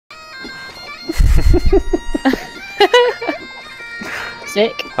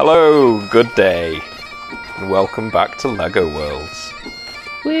Sick. Hello, good day, and welcome back to Lego Worlds.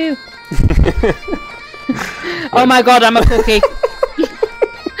 Woo. Oh my god, I'm a cookie.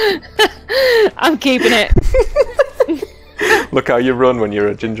 I'm keeping it. Look how you run when you're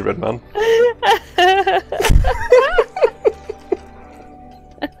a gingerbread man.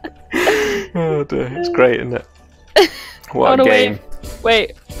 Oh dear, it's great, isn't it? What a game.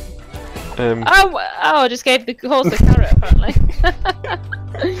 Wait. I just gave the horse a carrot, apparently.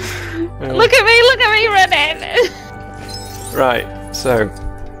 Look at me running! Right, so,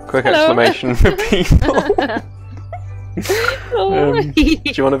 quick exclamation for people.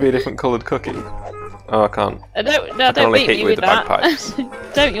 Do you want to be a different coloured cookie? Oh, I can't. Don't beat me with that. Bagpipes.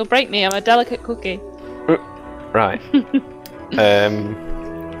 Don't, you'll break me. I'm a delicate cookie. Right.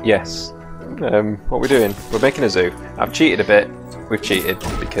 Yes. What we're doing? We're making a zoo. I've cheated a bit. We've cheated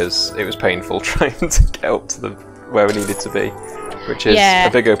because it was painful trying to get up to where we needed to be, which is a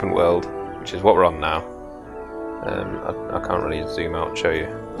big open world, which is what we're on now. I can't really zoom out and show you.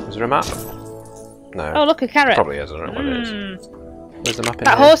 Is there a map? No. Oh, look, a carrot. Probably is. I don't know what it is. There's a map in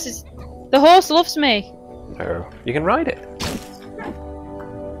that here. The horse loves me. No. You can ride it.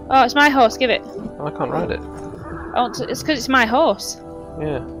 Oh, it's my horse. Give it. Oh, I can't ride it. Oh, it's because it's my horse.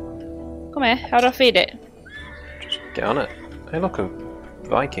 Yeah. Come here. How do I feed it? Just get on it. Hey, look, a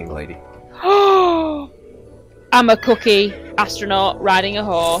Viking lady. I'm a cookie astronaut riding a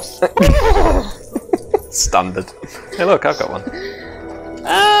horse. Standard. Hey, look, I've got one.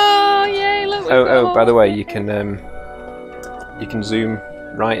 Oh, yay! Look. Oh, by the way, you can zoom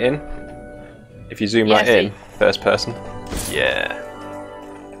right in. If you zoom right in, first person. Yeah.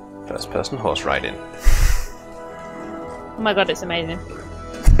 First person horse riding. Oh my god, it's amazing.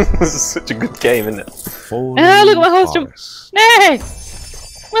 This is such a good game, isn't it? Look at my horse jump! Nay!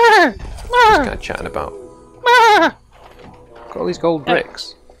 What's kind of chatting about? Got all these gold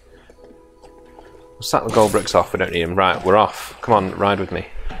bricks. We'll sack the gold bricks off, we don't need them. Right, we're off. Come on, ride with me.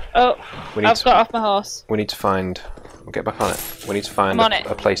 Oh, I've got off my horse. We need to find... We'll get back on it. We need to find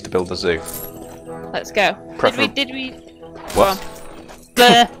a place to build the zoo. Let's go. Did we... What?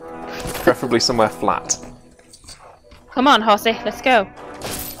 Bleh. Preferably somewhere flat. Come on, horsey, let's go.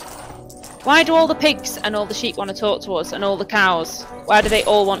 Why do all the pigs and all the sheep want to talk to us, and all the cows? Why do they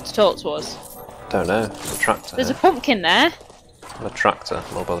all want to talk to us? Don't know. There's a tractor. There's a pumpkin there. A tractor.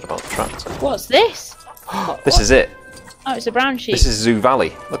 I'm not bothered about the tractor. What's this? This is it. Oh, it's a brown sheep. This is Zoo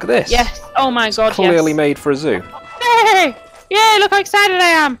Valley. Look at this. Yes. Oh my god, clearly made for a zoo. Hey! Yay, look how excited I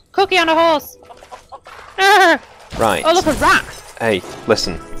am! Cookie on a horse. Right. Oh, look, a rat. Hey,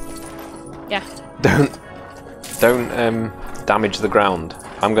 listen. Yeah. Don't damage the ground.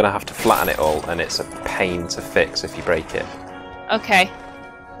 I'm gonna have to flatten it all, and it's a pain to fix if you break it. Okay.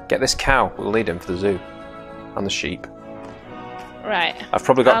 Get this cow. We'll need him for the zoo, and the sheep. Right. I've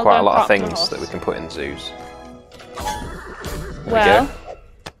probably got quite a lot of things that we can put in zoos. Well,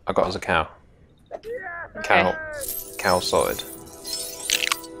 I got us a cow. Okay. Cow sorted.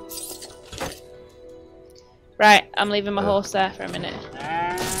 Right, I'm leaving my horse there for a minute.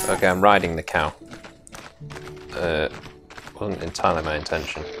 Okay, I'm riding the cow. Wasn't entirely my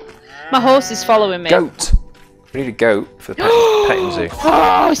intention. My horse is following me. Goat! We need a goat for the petting zoo.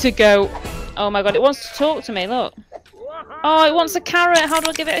 Oh, it's a goat. Oh my god, it wants to talk to me, look. Oh, it wants a carrot. How do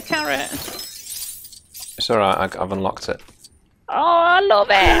I give it a carrot? It's alright, I've unlocked it. Oh, I love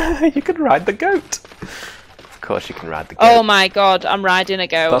it. You can ride the goat. Of course you can ride the goat. Oh my god, I'm riding a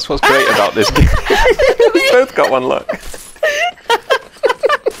goat. That's what's great about this game. We both got one, look.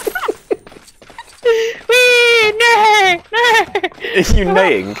 Nay! Are you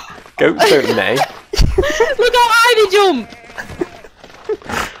neighing? Goats don't neigh. Look how high they jump!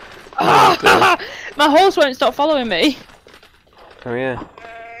 My horse won't stop following me. Oh yeah.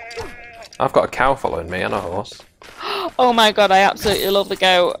 I've got a cow following me and a horse. Oh my god, I absolutely love the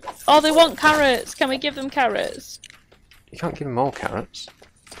goat. Oh, they want carrots. Can we give them carrots? You can't give them all carrots.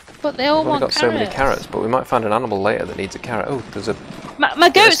 But they all want carrots. We've got so many carrots, but we might find an animal later that needs a carrot. Oh, there's a... My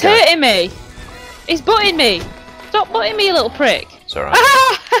goat's hurting me. He's butting me. Stop butting me, you little prick. It's alright.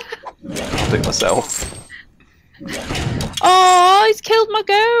 I'll do it myself. Oh, he's killed my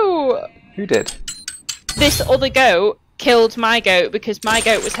goat. Who did? This other goat killed my goat because my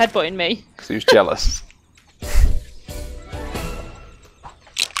goat was headbutting me. Because he was jealous.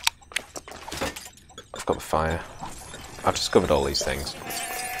 I've got the fire. I've discovered all these things.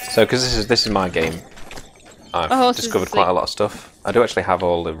 So, because this is my game, I've discovered quite a lot of stuff. I do actually have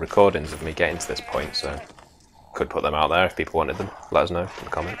all the recordings of me getting to this point, so could put them out there if people wanted them. Let us know in the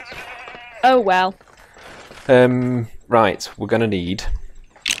comments. Oh well. Right, we're gonna need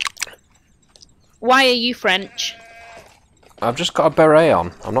Why are you French? I've just got a beret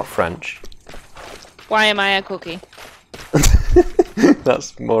on. I'm not French. Why am I a cookie?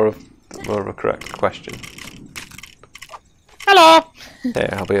 That's more of a correct question. Hello!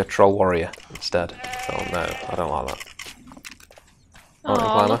 Yeah, I'll be a troll warrior instead. Oh no, I don't like that. Mountain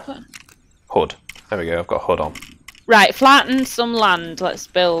climber. Hood. There we go, I've got a hood on. Right, flatten some land. Let's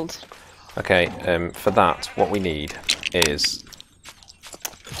build. Okay, for that, what we need is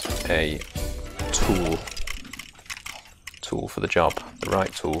a tool. Tool for the job. The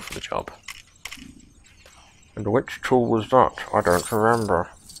right tool for the job. And which tool was that? I don't remember.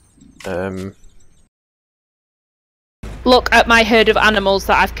 Look at my herd of animals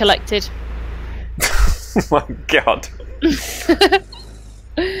that I've collected. Oh my god.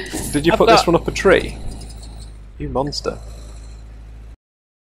 Did you put this one up a tree? You monster.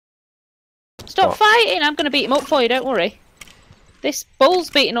 Stop fighting! I'm going to beat him up for you, don't worry. This bull's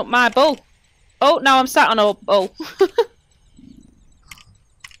beating up my bull. Oh, now I'm sat on a bull.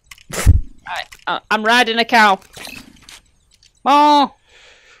 Right, I'm riding a cow. Oh!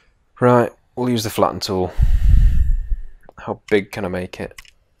 Right, we'll use the flatten tool. How big can I make it?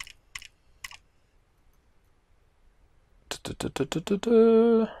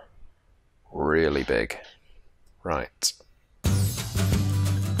 Really big. Right.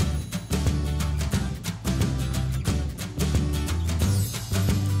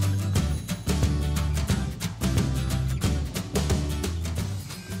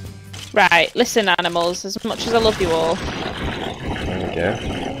 Right, listen animals, as much as I love you all, There we go.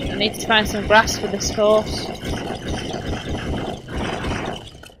 I need to find some grass for this horse.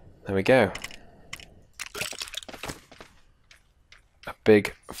 There we go. A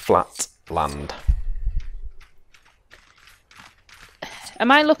big flat land.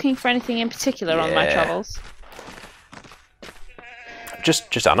 Am I looking for anything in particular on my Yeah. travels?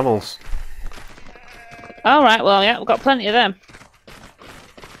 Just animals. Alright, well yeah, we've got plenty of them.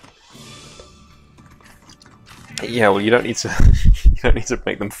 Yeah, well you don't need to you don't need to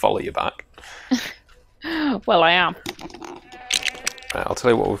make them follow you back. Well, I am. Right, I'll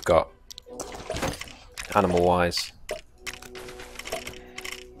tell you what we've got. Animal wise.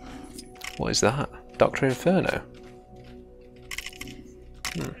 What is that? Dr. Inferno.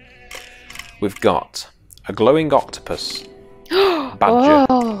 We've got a glowing octopus. Badger.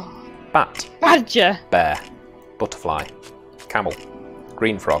 Oh, Bat. badger! Bear. Butterfly. Camel.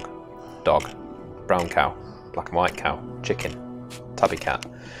 Green frog. Dog. Brown cow. Black and white cow. Chicken. Tabby cat.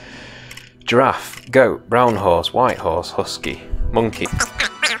 Giraffe. Goat. Brown horse. White horse. Husky. Monkey.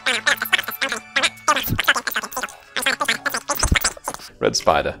 Red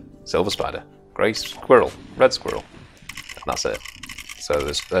spider. Silver spider. Grey squirrel. Red squirrel. And that's it. So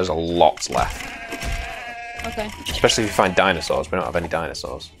there's a lot left. Okay. Especially if you find dinosaurs. We don't have any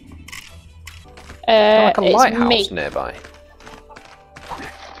dinosaurs. Like a it's lighthouse me. nearby.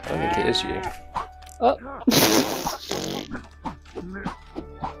 I don't think it is you. Oh.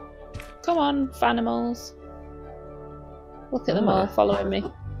 Come on, fanimals. Look at them all following me.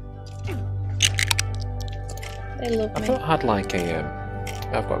 They love I me. thought I had like a.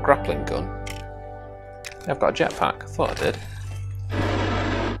 I've got a grappling gun. I've got a jetpack. I thought I did.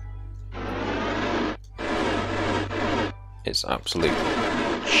 It's absolute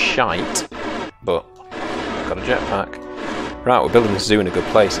shite, but I've got a jetpack. Right, we're building this zoo in a good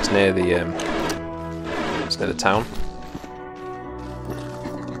place. It's near the town.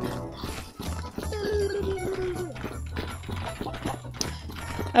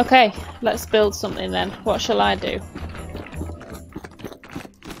 Okay, let's build something then. What shall I do?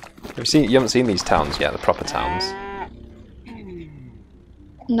 You haven't seen these towns yet, the proper towns.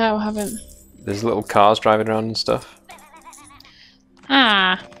 No, I haven't. There's little cars driving around and stuff.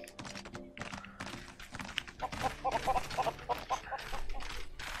 Ah.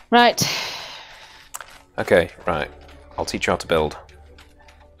 Right. Okay, right. I'll teach you how to build.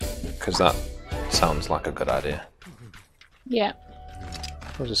 Because that sounds like a good idea. Yeah.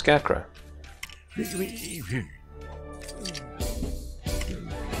 There's a scarecrow.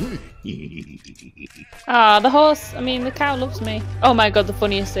 Ah, the horse, the cow loves me. Oh my god, the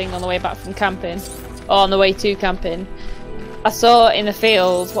funniest thing on the way back from camping, or on the way to camping, I saw in the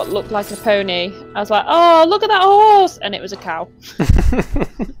field what looked like a pony. I was like, oh, look at that horse! And it was a cow.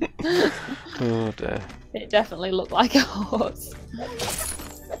 Oh dear. It definitely looked like a horse.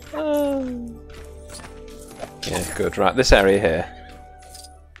 Oh. Yeah, good. Right, this area here.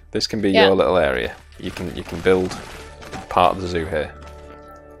 This can be your little area. You can build part of the zoo here.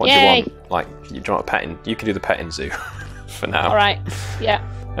 What do you want? Like, you want a petting? You can do the petting zoo for now. All right. Yeah.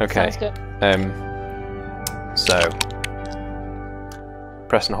 Okay. Sounds good. So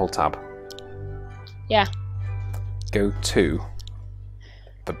press and hold tab. Yeah. Go to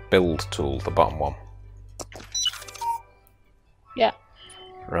the build tool, the bottom one. Yeah.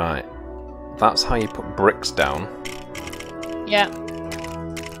 Right. That's how you put bricks down. Yeah.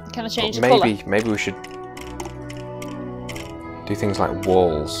 Can I change the maybe, colour? Maybe we should do things like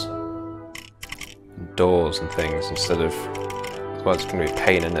walls, and doors and things instead of... Well, it's going to be a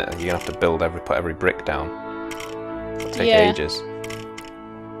pain, isn't it? You're going to have to put every brick down. It'll take ages.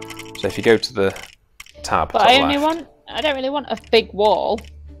 So if you go to the tab, but I don't really want a big wall.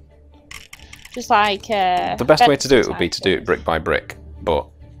 Just like the best way to do it would be to do it brick by brick, but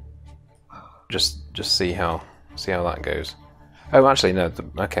just see how that goes. Oh, actually no.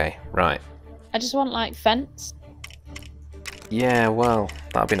 Okay, right. I just want like fence. Yeah, well,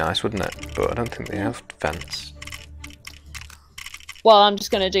 that'd be nice, wouldn't it? But I don't think they have fence. Well, I'm just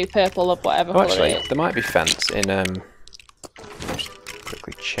going to do purple of whatever colour actually, it is. there might be fence in. Let's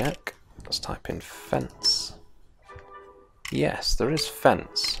quickly check. Let's type in fence. Yes, there is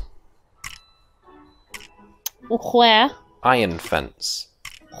fence. Where? Iron fence.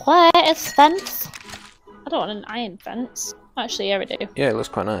 Where is fence? I don't want an iron fence. Actually, yeah, I do. Yeah, it looks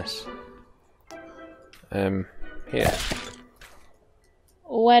quite nice. Here.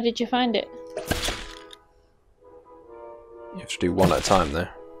 Where did you find it? You have to do one at a time, though.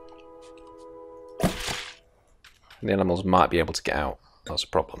 The animals might be able to get out. That's a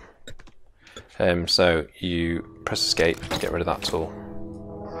problem. So you press escape to get rid of that tool.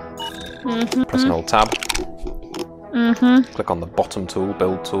 Press an old tab. Click on the bottom tool,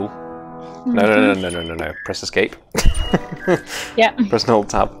 build tool. No. Press escape. Yeah. Press an old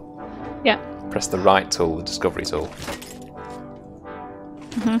tab. Yeah. Press the right tool, the discovery tool.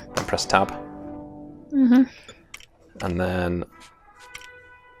 And press tab. And then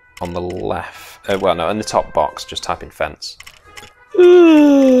on the left, well, no, in the top box, just type in fence.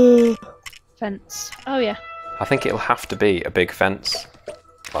 Fence. Oh yeah. I think it'll have to be a big fence.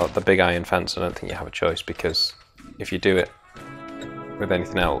 Well, the big iron fence. I don't think you have a choice, because if you do it with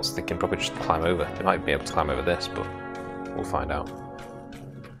anything else, they can probably just climb over. They might be able to climb over this, but we'll find out.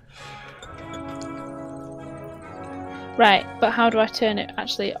 Right, but how do I turn it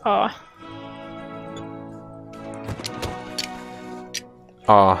actually? R.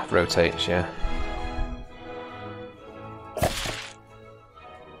 R rotates, yeah.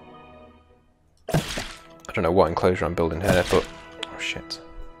 I don't know what enclosure I'm building here, but... Oh shit.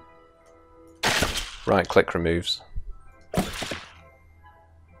 Right click removes.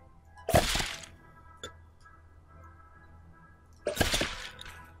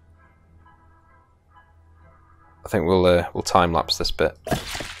 I think we'll time lapse this bit.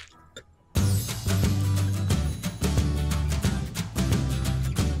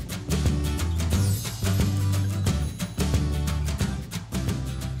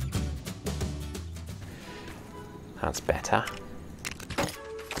 That's better.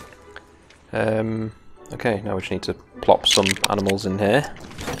 Okay, now we just need to plop some animals in here.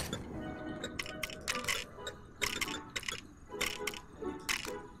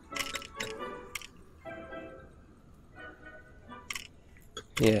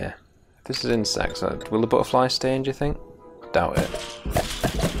 Yeah, this is insects. Will the butterflies stay in, do you think? Doubt it.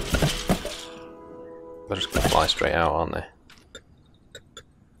 They're just going to fly straight out, aren't they?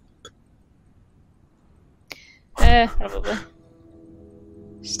 Probably.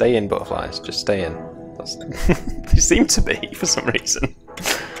 Stay in, butterflies. Just stay in. That's they seem to be, for some reason.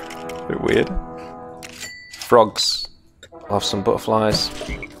 A bit weird. Frogs. I'll have some butterflies,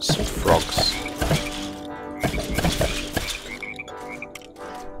 some frogs.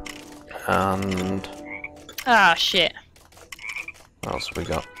 And... Ah, shit. What else have we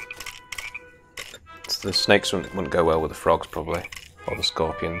got? So the snakes wouldn't go well with the frogs, probably. Or the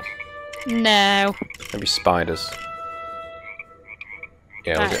scorpions. No. Maybe spiders.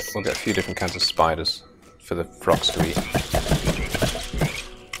 Yeah, we'll get a few different kinds of spiders for the frogs to eat.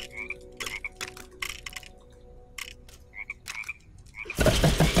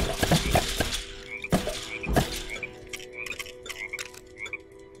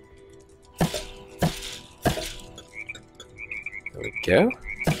 There we go.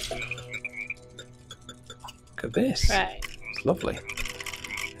 Look at this. Right. It's lovely.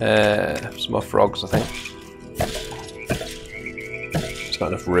 Some more frogs, I think. There's not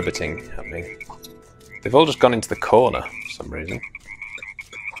enough ribbiting happening. They've all just gone into the corner for some reason.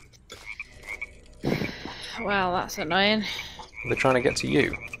 Well, that's annoying. They're trying to get to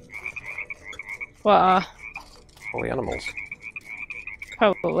you. What are? All the animals.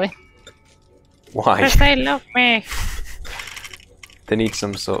 Probably. Why? Because they love me. They need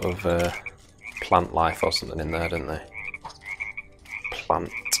some sort of plant life or something in there, don't they?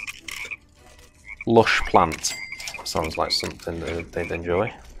 Plant. Lush plant. Sounds like something that they'd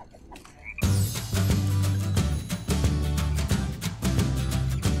enjoy.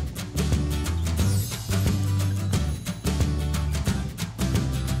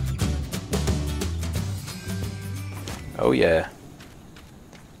 Oh yeah.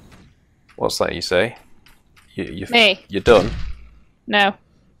 What's that you say? Me. You're done? No.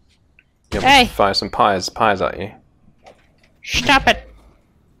 You want me Hey. to fire some pies at you? Stop it.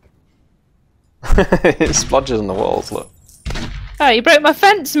 It splodges on the walls, look. Oh, you broke my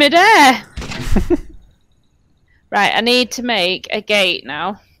fence mid-air! Right, I need to make a gate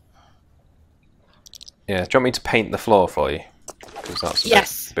now. Yeah, do you want me to paint the floor for you? Because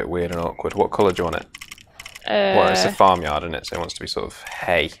that's a bit weird and awkward. What colour do you want it? Well, it's a farmyard, isn't it? So it wants to be sort of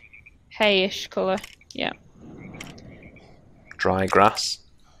hay. Hayish colour, yeah. Dry grass.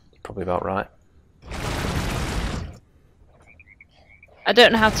 Probably about right. I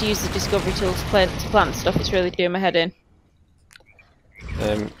don't know how to use the discovery tool to plant stuff. It's really doing my head in.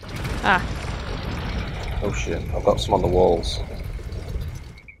 Oh shit, I've got some on the walls.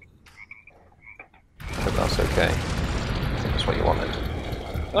 I hope that's okay. I think that's what you wanted.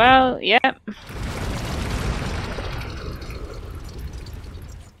 Well, yeah.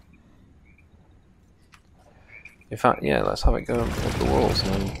 In fact, yeah, let's have it go up the walls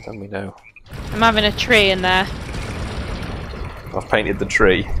and then we know. I'm having a tree in there. I've painted the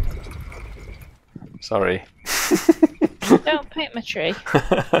tree. Sorry. Don't paint my tree.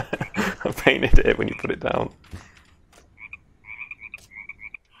 I painted it when you put it down.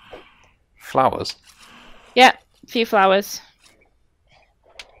 Flowers? Yeah, a few flowers.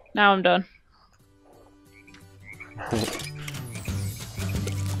 Now I'm done.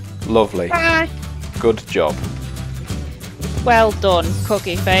 Lovely. Bye. Good job. Well done,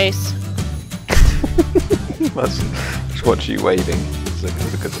 cookie face. Just watch you waving as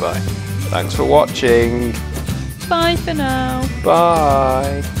a goodbye. Thanks for watching. Bye for now.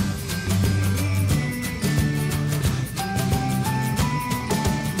 Bye.